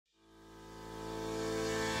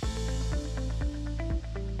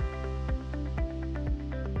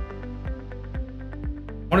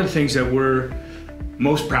One of the things that we're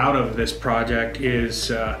most proud of this project is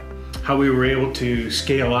how we were able to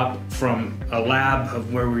scale up from a lab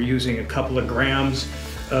of where we're using a couple of grams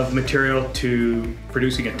of material to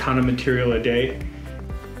producing a ton of material a day.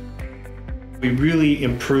 We really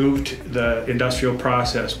improved the industrial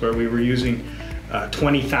process where we were using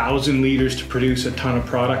 20,000 liters to produce a ton of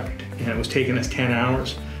product, and it was taking us 10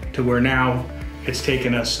 hours to where now it's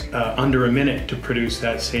taken us under a minute to produce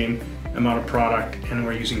that same amount of product, and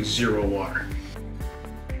we're using 0 water.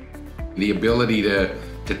 The ability to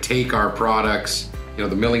take our products,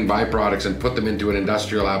 the milling byproducts, and put them into an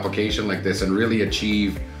industrial application like this and really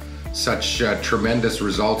achieve such tremendous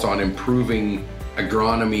results on improving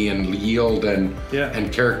agronomy and yield and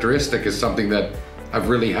characteristic is something that I've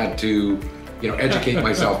really had to educate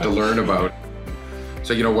myself to learn about.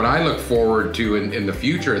 So what I look forward to in the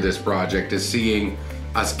future of this project is seeing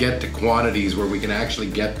us get to quantities where we can actually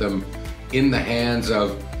get them in the hands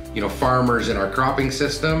of farmers in our cropping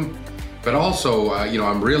system, but also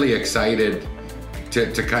I'm really excited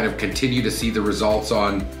to kind of continue to see the results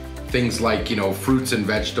on things like fruits and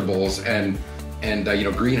vegetables and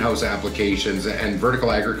greenhouse applications and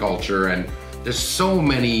vertical agriculture, and there's so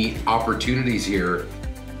many opportunities here.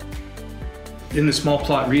 In the small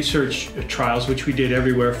plot research trials, which we did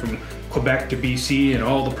everywhere from Quebec to BC and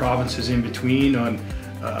all the provinces in between on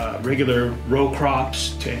regular row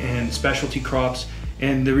crops and specialty crops,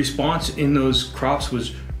 and the response in those crops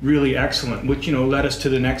was really excellent, which led us to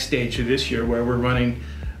the next stage of this year where we're running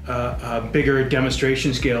bigger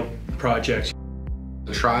demonstration scale projects.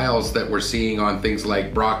 The trials that we're seeing on things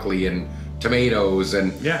like broccoli and tomatoes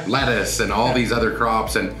and lettuce and all these other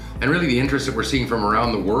crops, and really the interest that we're seeing from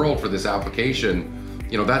around the world for this application,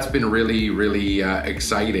 that's been really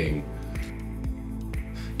exciting.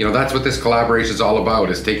 That's what this collaboration is all about,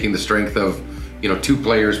 is taking the strength of 2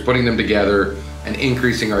 players, putting them together and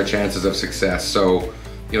increasing our chances of success. So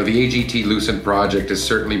the AGT Lucent project has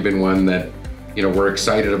certainly been one that we're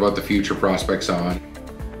excited about the future prospects on.